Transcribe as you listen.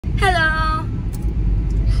Hello.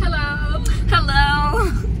 Hello. Hello.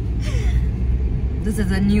 This is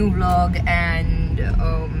a new vlog and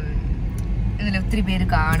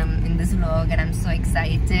in this vlog and I'm so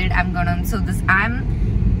excited. I'm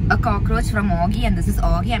a cockroach from Augie and this is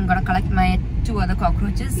Augie. I'm gonna collect my 2 other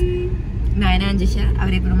cockroaches. Naina and Jisha.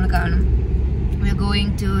 We're going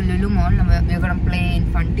to Lulu Mall. We're gonna play in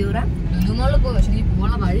FUNTURA. Lulu Mall go. Actually,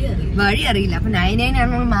 പോവാനുള്ള വഴി അറിയില്ല. അപ്പോൾ 9 ആണ്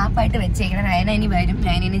നമ്മൾ മാപ്പ് ആയിട്ട് വെച്ചേക്കണം. 9 ഇനി വരും.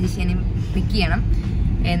 9 ജിഷേനെ പിക്ക് ചെയ്യണം.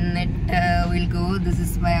 എന്നിട്ട് we'll go. This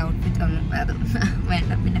is my outfit. അത്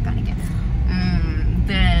വേണ്ട പിന്നെ കാണിക്കാം.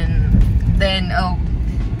 Then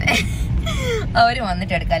അവര്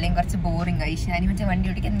വന്നിട്ട് എടുക്കാം. അല്ലെങ്കിൽ കുറച്ച് ബോറിംഗ് ആയി. ഇഷാനി മറ്റേ വണ്ടി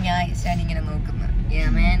ഓടിക്കാൻ ഞാൻ ഇഷാനി ഇങ്ങനെ നോക്കുന്നു. Yeah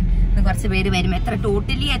man. കുറച്ച് പേര് വരും. എത്ര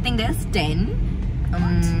totally I think there's 10.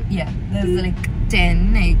 Yeah, there's like 10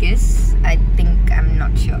 I guess. I think I'm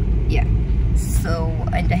not sure. Yeah. So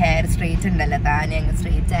എൻ്റെ ഹെയർ സ്ട്രെയിറ്റ് ഉണ്ടല്ലോ താനെ അങ്ങ്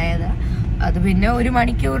സ്ട്രെയിറ്റ് ആയത് അത് പിന്നെ 1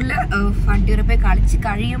 മണിക്കൂറിൽ FUNTURA പോയി കളിച്ച്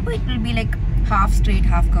കഴിയുമ്പോൾ it will be like half straight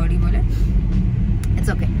half curdy പോലെ.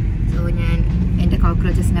 It's okay. സോ ഞാൻ എൻ്റെ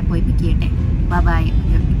കോക്രോച്ചസിനെ പോയി പിക്ക് ചെയ്യട്ടെ. Bye bye.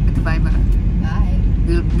 Bye bye.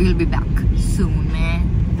 We'll be back soon man.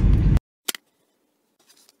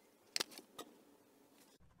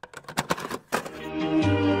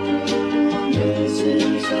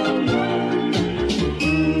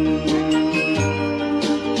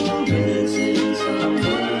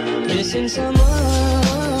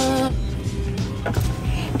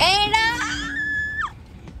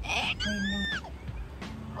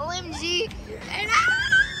 OMG!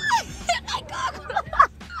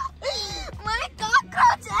 My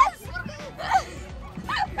cockroaches!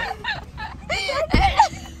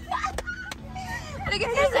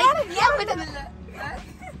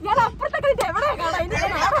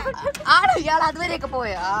 ആണോ ഇയാൾ അതുവരെയൊക്കെ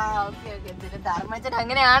പോയോ? ധർമ്മച്ചൻ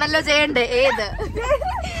അങ്ങനെയാണല്ലോ ചെയ്യണ്ടേ. ഏത്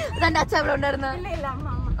തന്റെ അച്ഛൻ അവിടെ ഉണ്ടായിരുന്ന?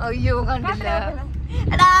 അയ്യോ കണ്ടില്ല.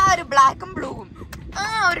 എടാ ഒരു ബ്ലാക്കും ബ്ലൂവും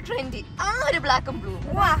ഒരു ട്രെൻഡി ഒരു ബ്ലാക്കും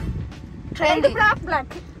ബ്ലൂവും ട്രെൻഡി.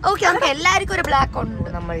 ഓക്കെ നമുക്ക് എല്ലാവർക്കും ഒരു ബ്ലാക്ക് ഉണ്ട്.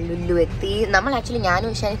 നമ്മൾ ലുലു എത്തി. നമ്മൾ ആക്ച്വലി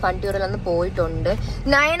ഞാനും ഇഷാനി FUNTURയിൽ ഒന്ന് പോയിട്ടുണ്ട്.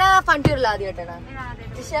 നയന FUNTURയിൽ ആദ്യമായിട്ടാണ്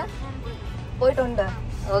ജിഷ പോയിട്ടുണ്ട്.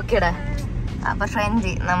 ഓക്കേടാ. അപ്പൊ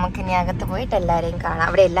ട്രെൻഡി നമുക്കിനി അകത്ത് പോയിട്ട് എല്ലാരെയും കാണാം.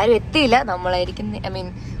 അവിടെ എല്ലാരും എത്തിയില്ല. നമ്മളായിരിക്കും I mean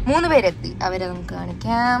 3 പേരെത്തി. അവരെ നമുക്ക്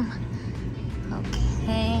കാണിക്കാം.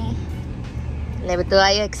 Okay. Lebetu,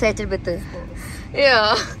 are you excited, Betu?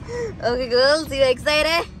 Yeah. Okay, girls, you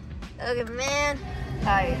excited? Okay, man.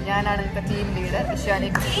 Hi, ഞാനാണ് ഇപ്പൊ team leader. Ishani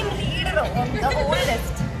team leader on the whole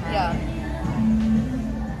list. Yeah.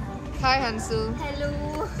 Hi, Hansu. Hello.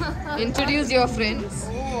 Introduce your friends.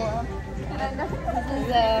 This is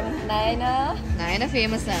Naina. Naina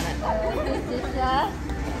famous ആണ്. Jisha.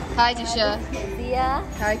 Hi, Jisha. Kezia.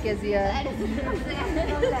 Hi, Kezia.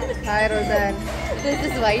 Hi, Roseanne. This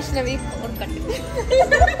is Vaishnavi.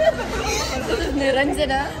 This is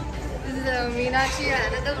Niranjana. This is Meenakshi.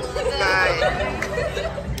 Another vlogger. Hi.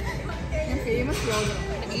 Famous vlogger.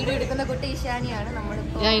 Video എടുക്കുന്ന കുട്ടി ഇഷാനിയാണ്.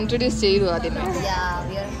 നമ്മളിപ്പോൾ ഞാൻ introduce ചെയ്തു ആദ്യം. Yeah,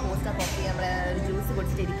 we are post up coffee. നമ്മൾ ഒരു juice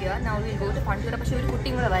കുടിച്ചിട്ടിരിക്കുക. Now we go to FUNTURA. പക്ഷേ ഒരു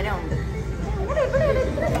കുട്ടിയും കൂടെ വരാനുണ്ട്.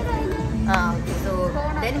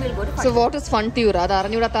 Then we'll go to FUNTURA. So what is FUNTURA? അത്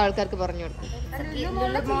അറിഞ്ഞൂടാത്ത ആൾക്കാർക്ക് പറഞ്ഞു കൊടുക്കും.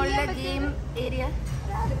 Game area,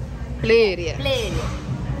 play area.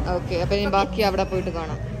 Okay, അപ്പൊ ഇനി ബാക്കി അവിടെ പോയിട്ട്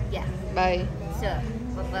കാണാം. ബൈ.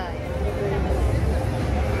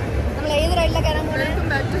 നമ്മൾ ഏത് റൈഡിലാണ് കയറാൻ പോകുന്നത്?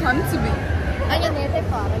 ഞാൻ നേരത്തെ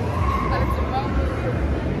പറഞ്ഞു.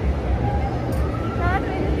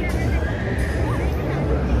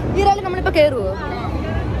 ഈ റൈഡിൽ നമ്മളിപ്പോ കയറുവോ?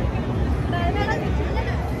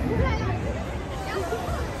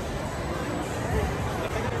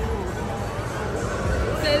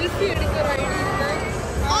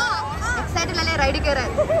 റൈഡിൽ കയറാൻ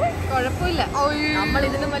കുഴപ്പമില്ല. നമ്മൾ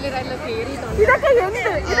ഇതിനും വലിയ റൈഡിൽ കയറിയിട്ടുണ്ട്.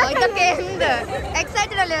 ഇതൊക്കെ എന്ത്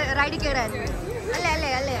എക്സൈറ്റഡ് അല്ലേ റൈഡിൽ കയറാൻ? അല്ലേ അല്ലേ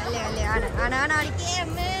അല്ലേ അല്ലേ അല്ലേ ആണ് ആണ് ആണ്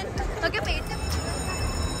ഓക്കെ. പേറ്റ്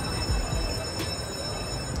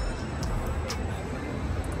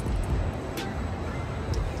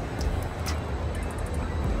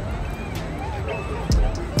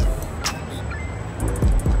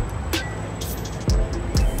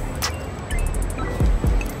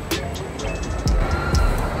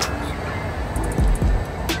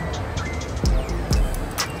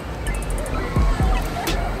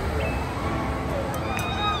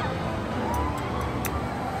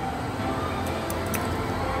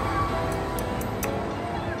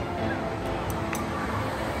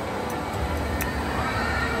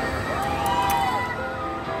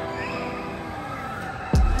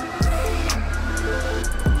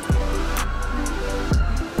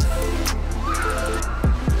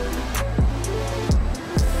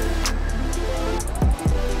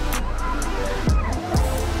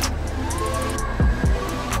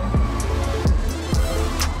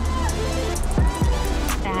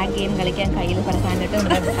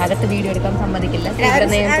വീഡിയോ എടുക്കാൻ സമ്മതിക്കില്ല.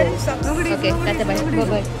 ഓക്കെ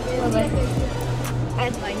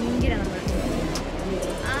ഭയങ്കര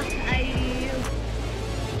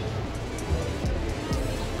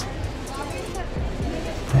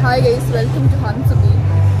ഹായ് ഗൈസ്, വെൽക്കം ടു ഹൻസുബി.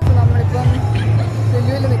 അപ്പോൾ നമ്മളിപ്പം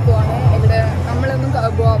ലുലുവിൽ നിൽക്കുവാണ്. ഇവിടെ നമ്മളൊന്നും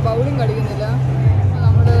ബൗളിങ് കളിക്കുന്നില്ല.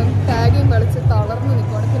 നമ്മൾ ടാഗിങ് കളിച്ച് തളർന്ന്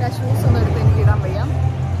നിൽക്കുവാണ്. പിന്നെ ആ ഷൂസ് ഒന്നും എടുത്ത് എനിക്ക് ഇടാൻ വയ്യ.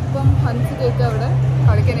 അപ്പം ഹൻസികയൊക്കെ അവിടെ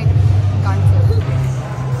കളിക്കാനായിട്ട് കാണിച്ചു.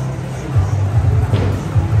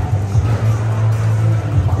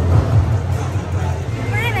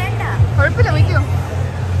 കുഴപ്പമില്ല, വയ്ക്കോ.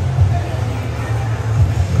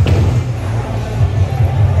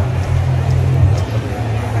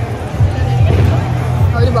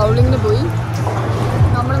 അവർ ബൗളിങ്ങിന് പോയി.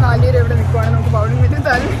 നമ്മൾ 4 പേര് എവിടെ നിൽക്കുവാണ്. നമുക്ക് ബൗളിംഗ് പറ്റി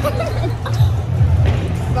താല്പര്യം.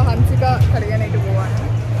 അപ്പോൾ ഹൻസിക കളിക്കാനായിട്ട് പോവാണ്.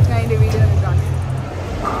 ഞാൻ അതിൻ്റെ വീഡിയോ നിൽക്കുകയാണ്.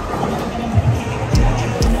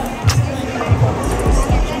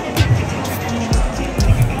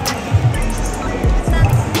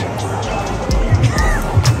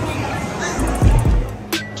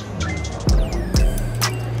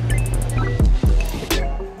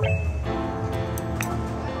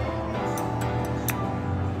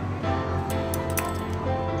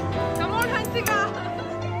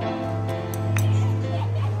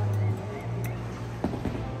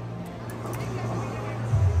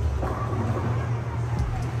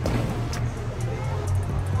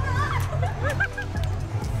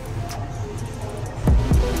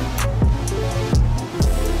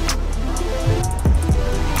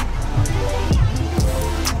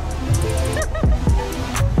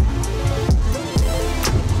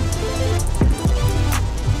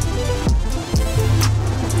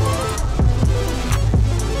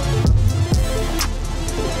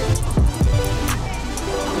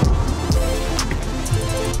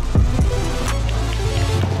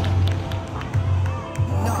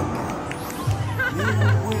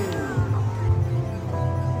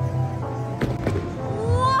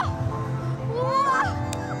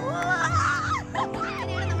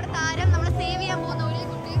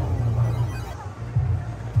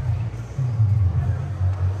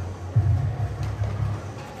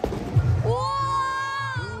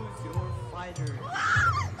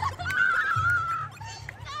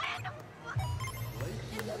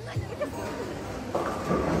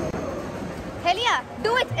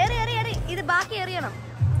 Do it. Eri. ഇത് ബാക്കി എറിയണം.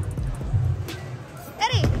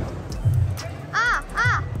 എറി.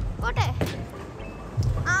 പോട്ടെ.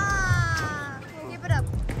 Keep it up.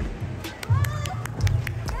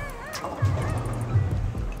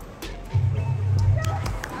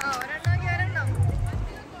 ഒരെണ്ണം.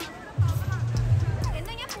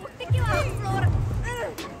 എന്നാ ഞാൻ പൊട്ടിക്കുവാ floor.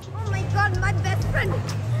 Oh my god, my best friend.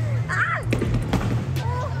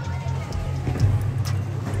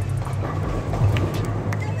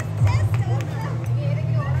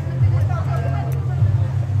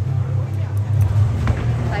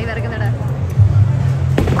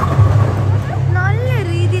 നല്ല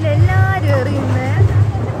രീതിയിൽ എല്ലാരും എറിയുന്നേ.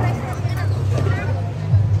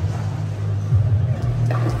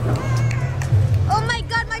 Oh my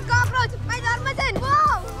god, my cockroach, my Dharmajan.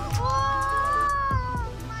 Wow. Oh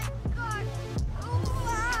my god.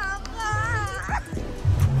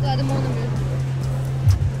 അത് 3 മിനിറ്റ്.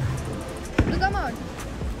 Come on.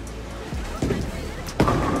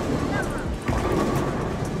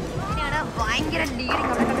 ഭയങ്കര leading.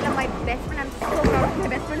 My best friend. I am so proud of my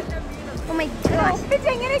best friend. Oh my God,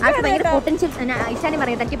 അത് ഭയങ്കര potential. ഐശാനി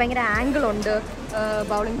പറയുന്നത് എനിക്ക് ഭയങ്കര ആംഗിൾ ഉണ്ട്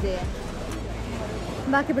ബൗളിംഗ് ചെയ്യാൻ.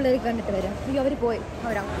 ബാക്കി പിള്ളേർ കണ്ടിട്ട് വരാം. അവർ പോയി.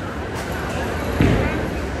 അവരാ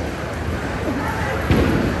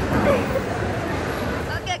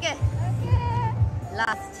ഓക്കെ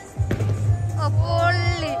ലാസ്റ്റ്. ഓ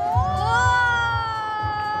പൊള്ളി.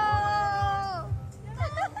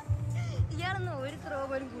 ഇയാളൊന്നും ഒരു ത്രോ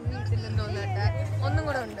പോലും കുഴിയിട്ടില്ലെന്ന് തോന്നട്ടെ. ഒന്നും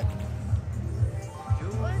കൂടെ ഉണ്ട്.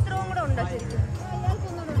 ഒരു ത്രോ കൂടെ ഉണ്ടോ ശരിക്കും?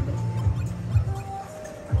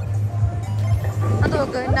 അത്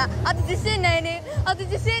നോക്ക്. അത് ജിസേനാണ്.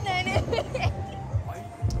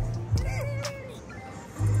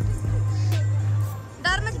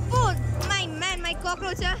 ധർമ്മജ് pool. My man, my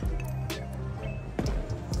cockroach.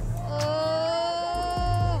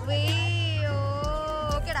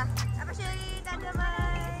 ഓക്കെടാ. അപ്പൊ ശരി, ബൈ.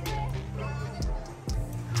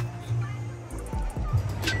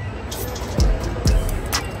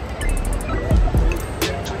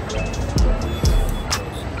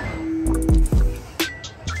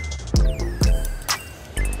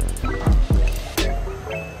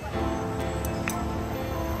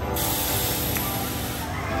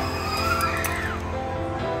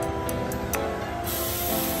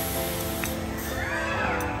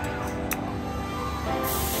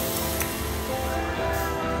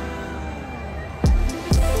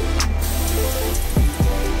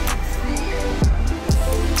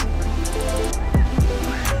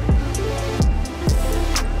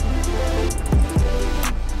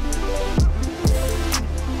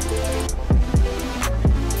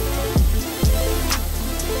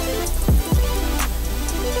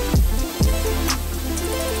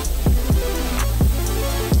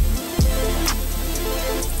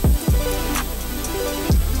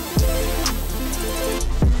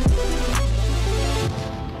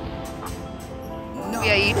 we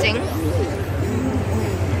are eating.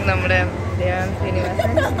 നമ്മുടെ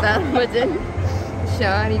ശ്രീനിവാസൻ, ധർമ്മജൻ,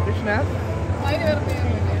 ഇഷാനി കൃഷ്ണ.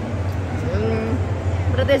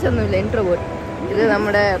 പ്രത്യേകിച്ചൊന്നുമില്ല, ഇൻട്രോവേർട്ട്. ഇത്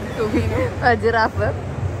നമ്മുടെ ജിറാഫ്.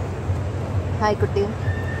 ഹായ് കുട്ടി.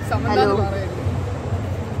 ഹലോ.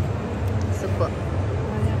 സൂപ്പർ.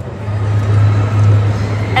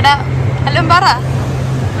 എടാ ഹലോ പറ.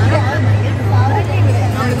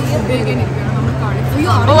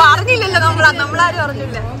 ഓ അറിഞ്ഞില്ലല്ലോ, നമ്മളാരും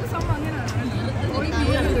അറിഞ്ഞില്ല.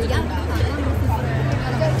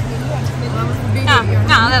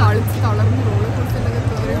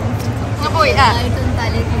 പോയി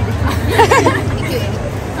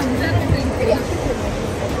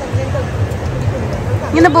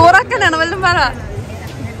ഇങ്ങനെ ബോറാക്കാനാണ് വല്ലതും പറ.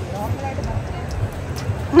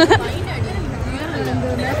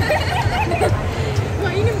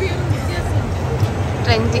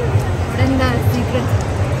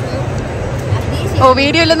 ഓ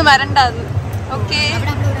വീഡിയോയിലൊന്നും വരണ്ട. ഓക്കെ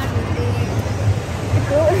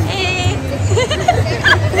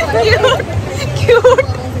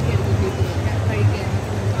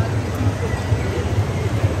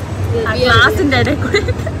ക്ലാസിന്റെ ഇടയിൽ കൂടെ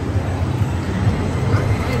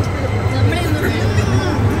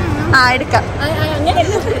എടുക്കാം.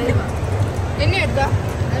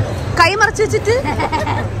 കൈ മറച്ചു വെച്ചിട്ട്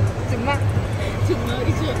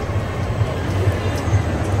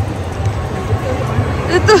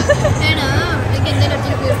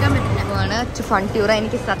ഫൺട്യൂറ.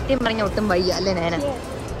 എനിക്ക് സത്യം പറഞ്ഞ ഒട്ടും വയ്യ അല്ലേ നേന.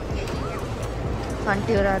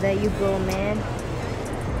 ഫൺട്യൂറ അതെ യു ഗോ മാൻ.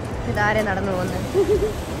 ഇതാരെ നടന്നു പോകുന്നത്?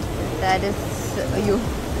 That is you.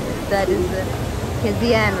 That is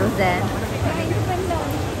Kezia and Roseanne.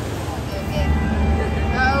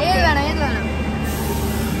 ഏത് വേണം?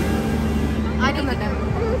 ആറ്റുന്നുണ്ട്.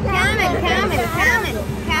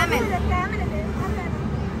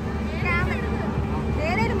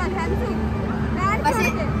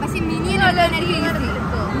 പക്ഷെ മിനിയൻ എടുക്കാനായിരിക്കും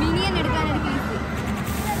ഈസി.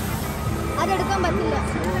 അതെടുക്കാൻ പറ്റില്ല.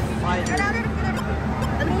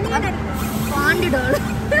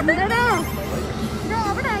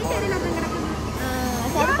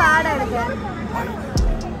 പാടെടുക്കാൻ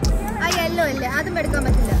ആ യെല്ലോ അല്ലേ, അതും എടുക്കാൻ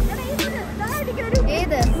പറ്റില്ല.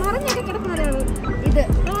 ഏത്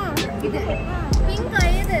ഇത് പിങ്ക്?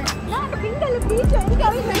 ഏത്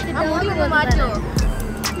മാറ്റോ?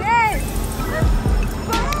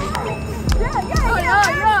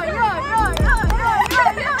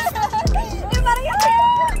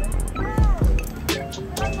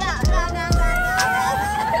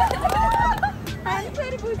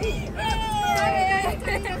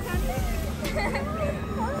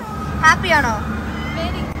 ഹാപ്പിയാണോ?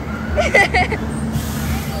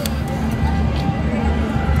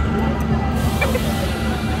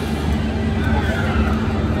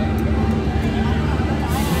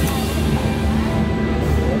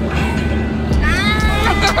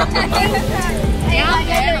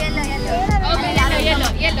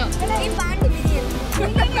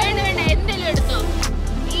 എന്തെങ്കിലും എടുത്തോ,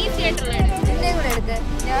 ഈസി ആയിട്ടുള്ള എന്തെങ്കിലും കൂടെ എടുത്ത്.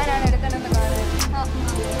 ഞാനാണ് എടുക്കണമെന്ന് കാണുന്നത്.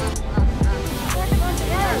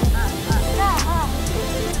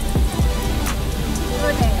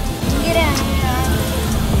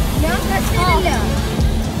 ഞാൻ പ്രശ്നമില്ല.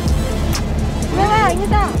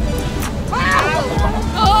 ഇങ്ങോട്ടാ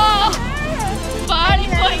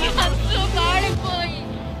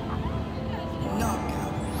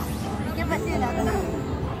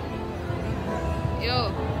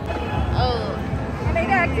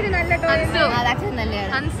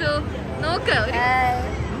നോക്ക്.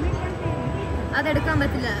 അതെടുക്കാൻ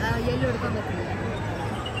പറ്റില്ല, യെല്ലോ എടുക്കാൻ പറ്റില്ല.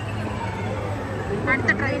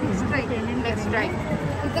 അടുത്ത try, next try.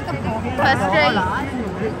 First try.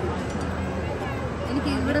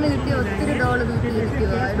 എനിക്ക് ഇവിടെ നിന്ന് കിട്ടിയ ഒത്തിരി ഡോള് കിട്ടിയോ?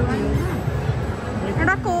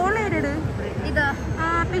 ഇതാ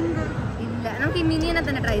പിങ്ക് ഇല്ല. നമുക്ക് ഈ മിനിയനെ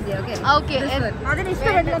തന്നെ ട്രൈ ചെയ്യാം. ഓക്കെ അതിന്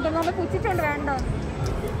ഇഷ്ടപ്പെട്ടില്ല.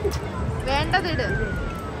 വേണ്ടത് ഇട്.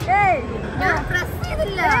 ഞാൻ പ്രസ്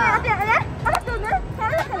ചെയ്തില്ല.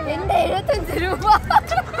 എന്റെ 75 രൂപ.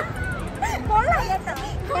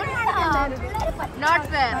 Not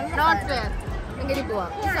fair. എങ്ങനെ പോവാം?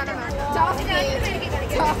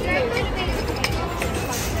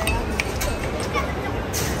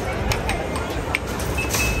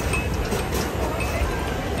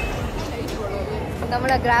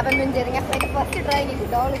 നമ്മള് ഗ്രാബ് ആൻഡ് വിൻ ചെയ്ത് ഞാൻ ഫസ്റ്റ് ട്രൈ എനിക്ക്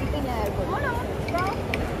ഡോള് കിട്ടി. ഞാൻ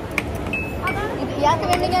ഇത് ഇയാൾക്ക്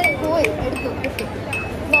വേണ്ടി ഞാൻ പോയി എടുത്തു.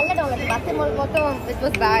 നല്ല ഡോളാണ്. പത്ത് മൊത്തം ഇറ്റ്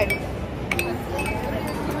വാസ് ബാഡ്.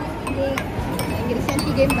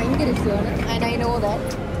 എനിക്ക് ഗെയിം ഭയങ്കര ഇഷ്ടമാണ്. And I know that.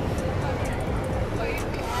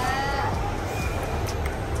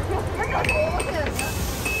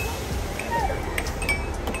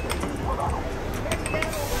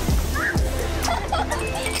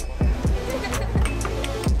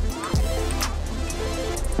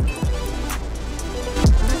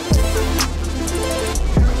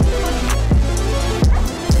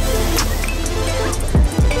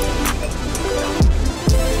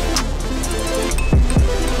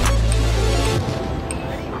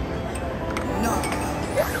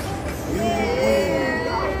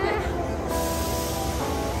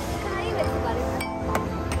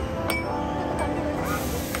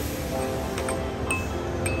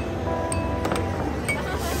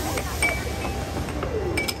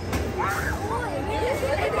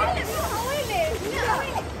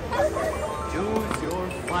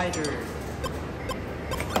 fighter.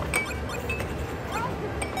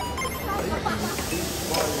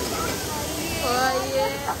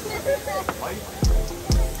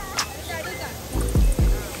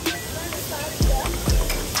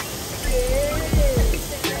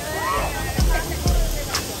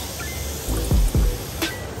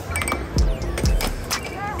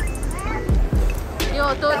 Yo,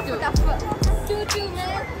 totu.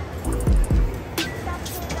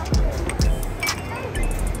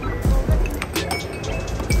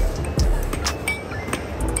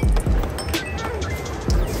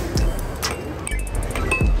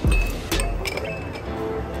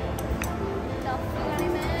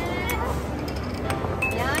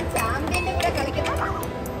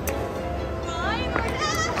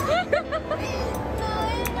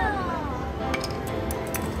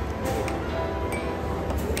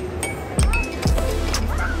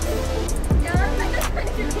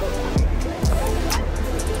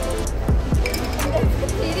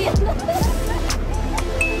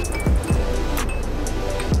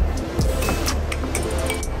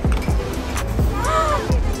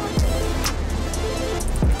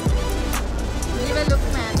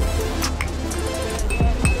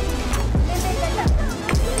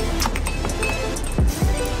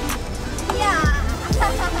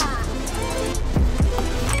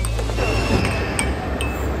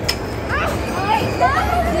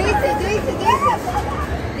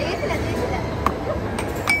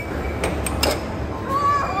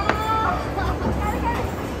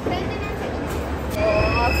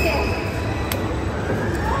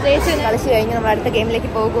 കളിച്ച് കഴിഞ്ഞ് നമ്മൾ അടുത്ത ഗെയിമിലേക്ക്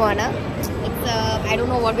പോകുവാണ്. I don't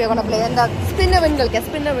know what we are gonna play. എന്താ സ്പിന്നർ വിൻ കളിക്കാം.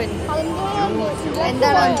 സ്പിന്നർ വിൻ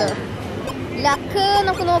എന്താണ് അത്? ലക്ക്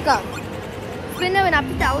നമുക്ക് നോക്കാം. Spinner win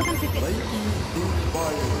up 1000 second.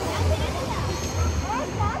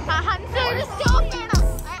 Stop വേണം.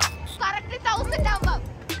 കറക്റ്റ് 1000 ആവുമ്പോ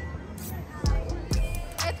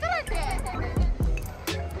എത്ര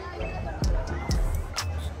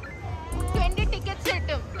 20 ടിക്കറ്റ്സ്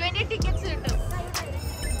കിട്ടും. 20 ടിക്കറ്റ്സ് കിട്ടും.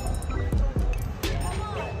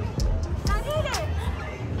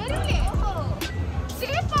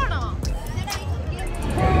 സേഫ് ആണോ?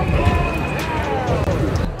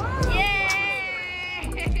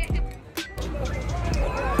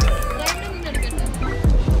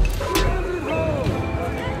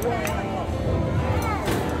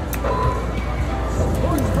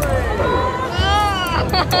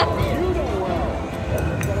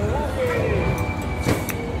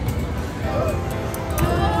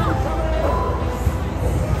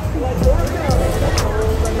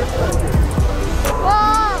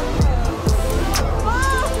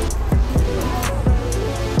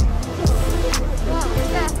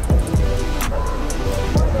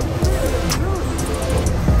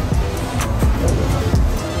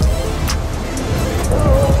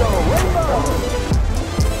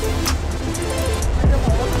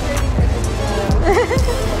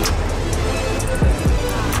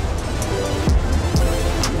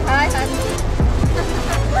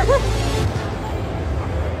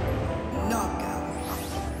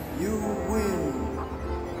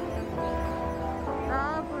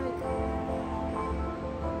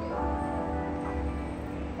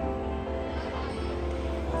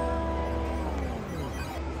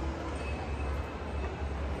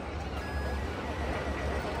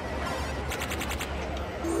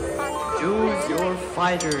 Choose your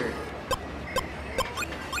fighter.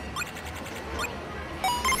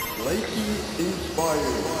 Lightning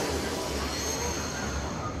inspired.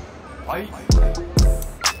 Fight.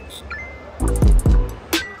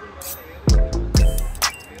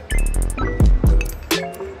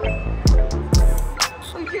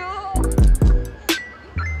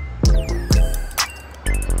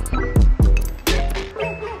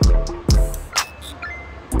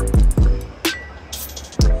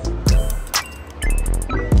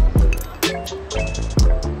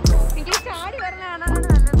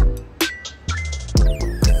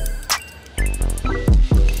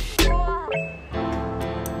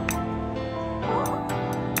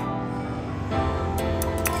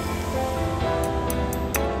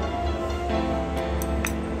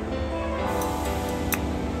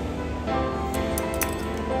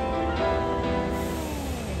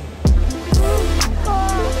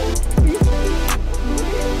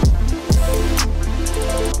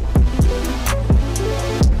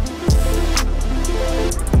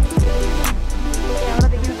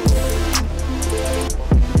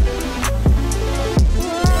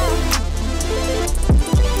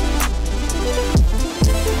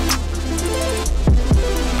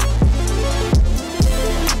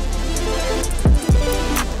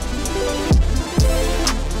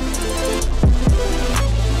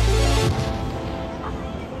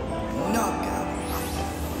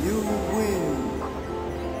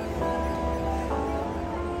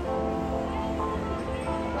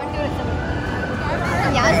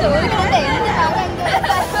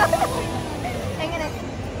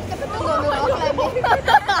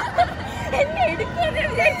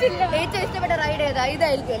 ഏറ്റവും ഇഷ്ടപ്പെട്ട റൈഡ് ഏതാ?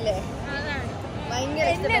 ഇതായിരിക്കും അല്ലേ? ഭയങ്കര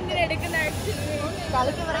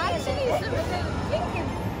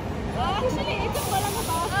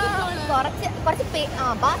കുറച്ച്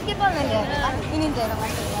ബാസ്കറ്റ്ബോൾ നല്ലതാണ്. ഇനിയും ചെയ്യണം.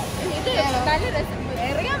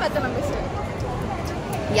 എറിയാൻ പറ്റണം. പക്ഷേ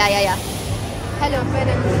യാ ഹലോ,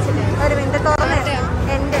 ഒരു മിനിറ്റ് തുറന്നേ.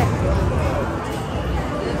 എൻ്റെ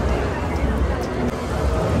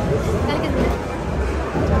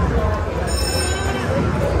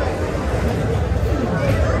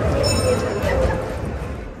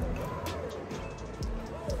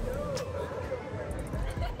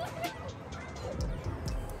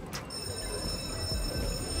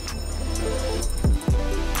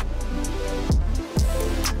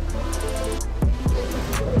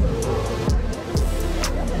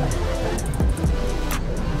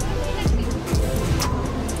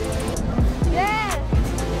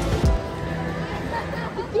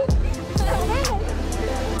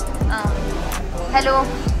ഹലോ,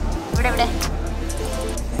 ഇവിടെ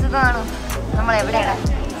സുഖമാണോ? നമ്മളെവിടെയാണ്?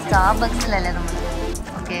 സ്റ്റാർബക്സിലല്ലേ നമ്മൾ?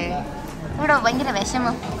 ഓക്കെ. ഇവിടെ ഭയങ്കര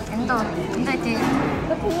വിഷമം. എന്താ പറ്റി?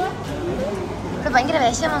 ഇവിടെ ഭയങ്കര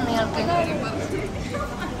വിഷമം നിങ്ങൾക്ക്.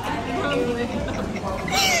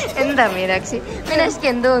 എന്താ മീനാക്ഷിക്ക്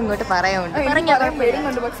എന്തോ ഇങ്ങോട്ട് പറയാനുണ്ട്.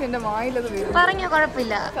 പറഞ്ഞോ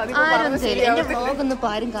കുഴപ്പമില്ല. ആരും ചെയ്യില്ല. എന്റെ വ്ളോഗൊന്നും ഇപ്പൊ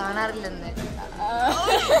ആരും കാണാറില്ലെന്ന്.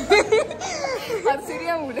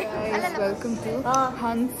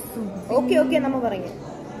 ഓക്കെ നമ്മ പറഞ്ഞു.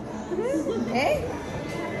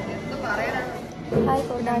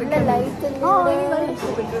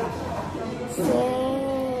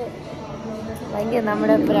 ഭയങ്കര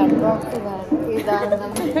നമ്മുടെ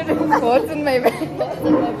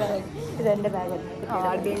ഇതെന്റെ ബാഗ്.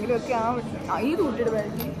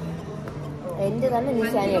 എന്റെ തന്നെ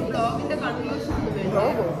നിശാനി.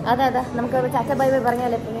 അതാ നമുക്ക് ചാച്ച ബൈ ബൈ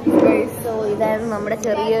പറഞ്ഞാലേ. സോ ഇതായിരുന്നു നമ്മുടെ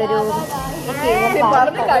ചെറിയൊരു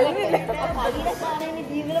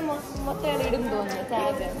ജീവിതം മൊത്തം ഇടും തോന്നുന്നു.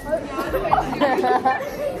 ചാച്ച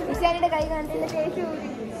നിശാനിയുടെ കൈ കാണിച്ചില്ല. ചേച്ചി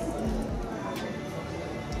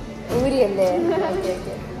ഊരിയല്ലേ?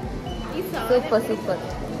 സൂപ്പർ.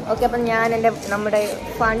 ഓക്കെ, അപ്പം ഞാൻ നമ്മുടെ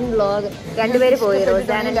ഫൺ വ്ളോഗ് രണ്ടുപേര് പോയി.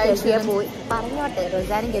 റോസാനും ഗസിയെ പോയി. പറഞ്ഞോട്ടെ,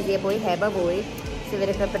 റോസാനും ഗസിയെ പോയി. ഹെബ പോയി.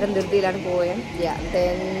 ഇവരൊക്കെ പെട്ടെന്ന് ധൃതിയിലാണ് പോയത്.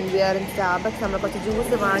 സ്റ്റാർബക്സ് നമ്മൾ കുറച്ച്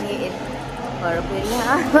ജ്യൂസ് വാങ്ങി. കുഴപ്പമില്ല.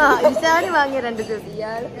 ഇഷാനി വാങ്ങിയ 2 ജ്യൂസ്.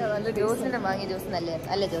 ഇയാൾ ജോസിനെ വാങ്ങിയ ജ്യൂസ്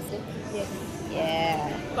നല്ലതായിരുന്നു അല്ലേ ജോസ്?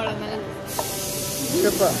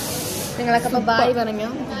 സൂപ്പർ. നിങ്ങളൊക്കെ അപ്പോൾ ബായ് പറഞ്ഞോ?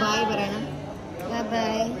 ബായ് പറയണം.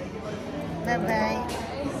 ബൈ.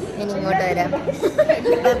 ഞാൻ ഇങ്ങോട്ട് വരാം.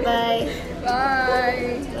 ബൈ.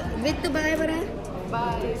 വിത്ത് ബൈ പറ.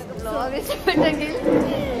 വ്ളോഗ് ഇഷ്ടപ്പെട്ടെങ്കിൽ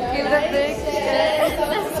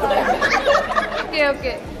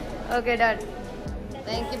okay done.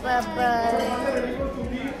 Thank you. By.